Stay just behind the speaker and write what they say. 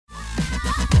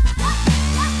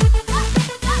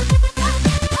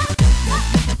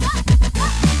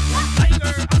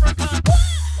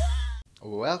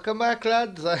Welcome back,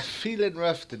 lads. I'm feeling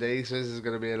rough today, so this is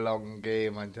going to be a long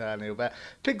game, I'm telling you. But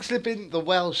pig slipping the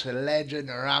Welsh legend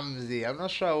Ramsey. I'm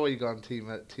not sure what he got on team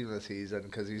of the season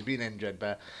because he's been injured,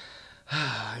 but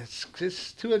it's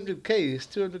 200k. It's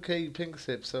 200k pink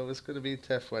slip, so it's going to be a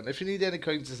tough one. If you need any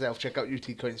coins yourself, check out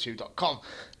utcoinshoe.com.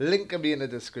 Link will be in the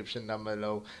description down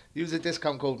below. Use the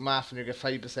discount code MAF and you get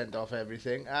 5% off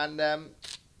everything. And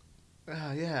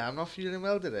yeah, I'm not feeling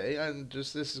well today, and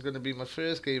this is going to be my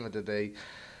first game of the day,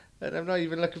 and I'm not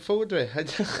even looking forward to it.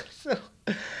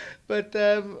 But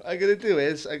I'm going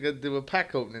to do a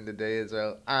pack opening today as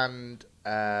well, and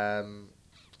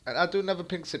I'll do another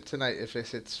pink sip tonight if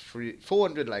it's free.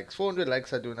 400 likes, I'll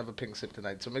do another pink sip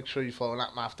tonight, so make sure you follow that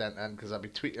maffdenton because I'll be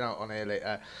tweeting out on air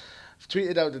later. I've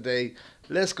tweeted out today,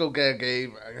 let's go get a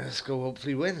game, let's go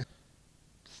hopefully win.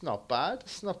 It's not bad.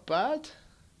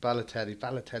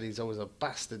 Balotelli's always a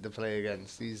bastard to play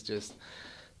against. He's just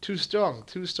too strong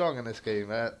in this game.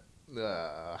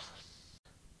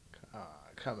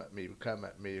 Come at me.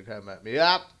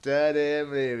 Up to him,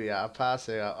 there we are,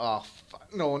 passing out. Oh,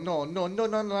 fuck. No,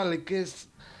 like this.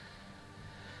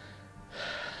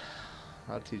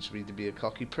 That'll teach me to be a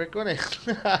cocky prick, won't it?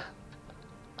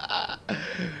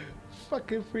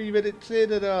 Fucking 3 minutes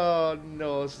in and oh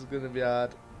no, this is going to be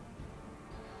hard.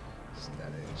 Steady.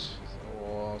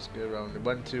 Oh, let's go around.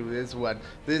 1, 2, there's 1.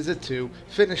 There's a 2.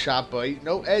 Finish that, boy.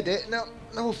 No, edit.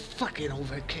 No fucking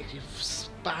overhead kick, you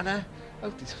spanner.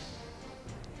 Gonna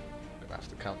have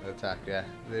to counter attack, yeah.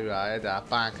 There we are, head that.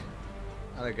 Bang.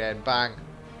 And again, bang.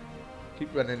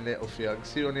 Keep running, little field. I can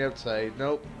see you on the outside.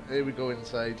 Nope. Here we go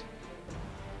inside.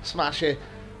 Smash it.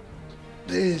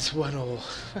 There's 1-0.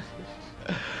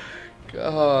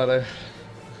 God,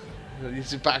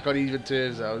 this is back on even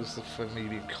terms now. This is for me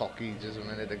being cocky just a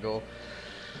minute ago.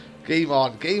 Game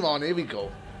on, here we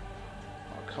go.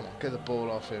 Oh, come on, get the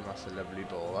ball off him. That's a lovely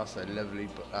ball. That's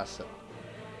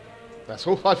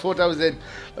all. I thought I was in.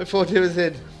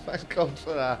 Thank God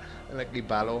for that. And lucky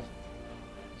Ballo.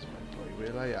 That's my boy,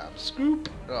 where I am. Scoop.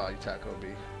 Oh, he tackled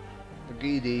me.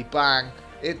 McGeady, bang.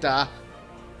 Hit that.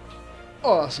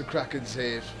 Oh, that's a cracking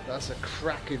save. That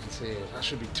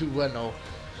should be 2-1 though.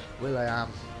 Will I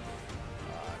am.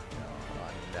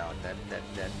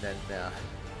 No.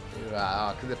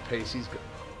 Oh, look at the pace he's got.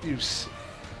 Use.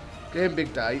 Game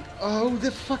big day. Oh, the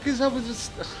fuck is that with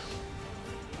this?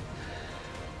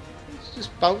 It's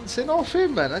just bouncing off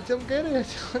him, man. I don't get it.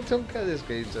 I don't get this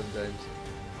game sometimes.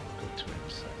 Go to him,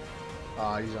 son.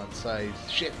 Oh, he's on side.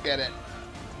 Shit, get it.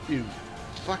 You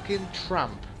fucking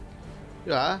tramp.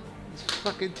 Yeah? It's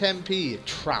fucking 10p, you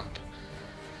tramp.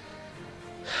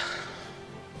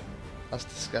 That's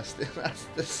disgusting. That's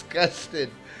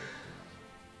disgusting.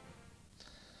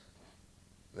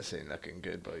 This ain't looking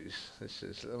good, boys. This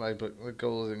is my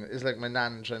goals. It's like my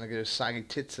nan trying to get her saggy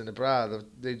tits in the bra.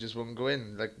 They just won't go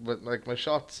in. Like my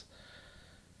shots.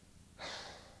 I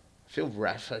feel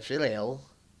rough. I feel ill.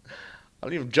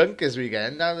 I'm even drunk this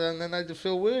weekend. Now and then I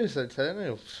feel worse. I tell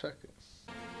you. Fuck it.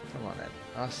 Come on then.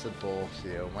 That's the ball,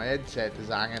 Theo. My headset is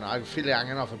hanging. I feel it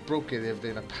hanging off. I broke it the other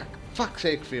day in a pack. Fuck's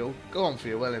sake, Theo. Go on,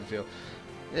 Theo. Well in, Theo.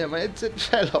 Yeah, my headset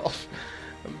fell off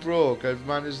and broke. I've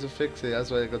managed to fix it.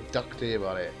 That's why I got duct tape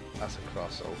on it. That's a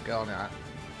cross. Oh, get on that.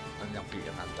 And you'll beat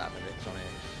your man down a bit from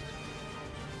it.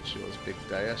 Shows big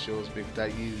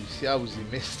day. You see how he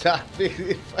missed that?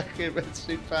 He fucking went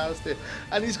straight past it.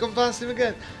 And he's gone past him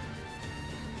again.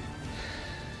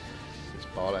 It's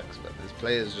bollocks, but this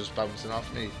player's just bouncing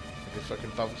off me. Like a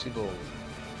fucking bouncy ball.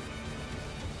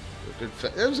 It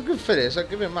was a good finish, I'll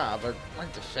give him that, but my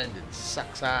defending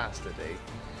sucks ass today.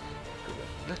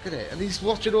 Look at it, and he's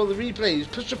watching all the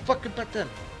replays. Push the fucking button.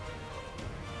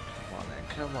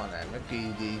 Come on then,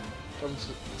 McGeady.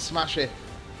 Smash it.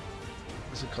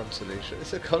 It's a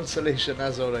consolation,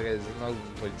 that's all it is. There's no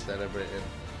point celebrating.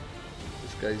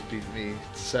 This guy's beat me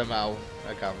somehow.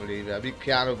 I can't believe it. I beat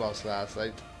Piano Boss last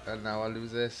night, and now I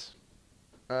lose this.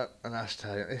 And that's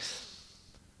telling you this.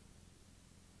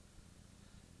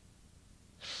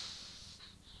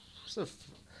 It's the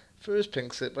first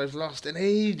pink slip I've lost in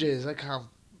ages. I can't.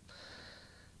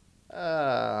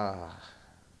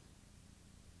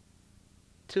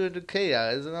 200k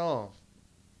hours and all.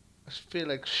 I feel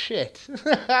like shit.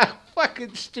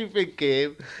 Fucking stupid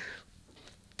game.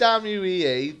 Damn you,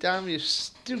 EA. Damn you,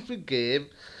 stupid game.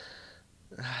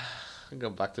 I'm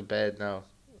going back to bed now.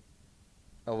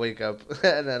 I'll wake up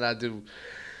and then I do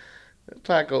a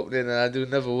pack opening and I do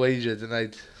another wager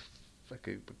tonight.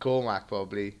 Fucking McCormack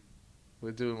probably.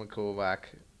 We're doing McCormack.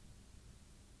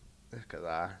 Look at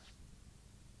that.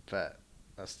 But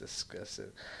that's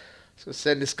disgusting. So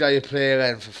send this guy a player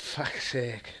in for fuck's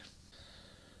sake.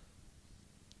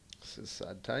 This is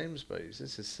sad times, boys.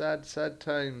 This is sad, sad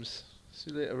times.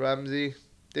 See you later, Ramsey.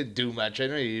 Didn't do much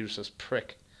anyway, you useless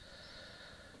prick.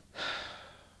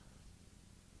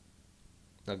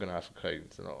 Not gonna have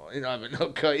coins, no. You're not having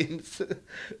no coins.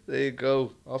 There you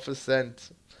go. Off a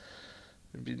cent.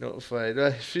 And be notified.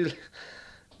 I feel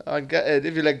I'm gutted.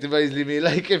 If you like the videos, leave me a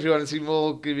like. If you want to see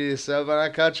more, give me a sub, and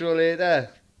I'll catch you all later.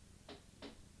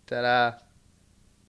 Ta-da.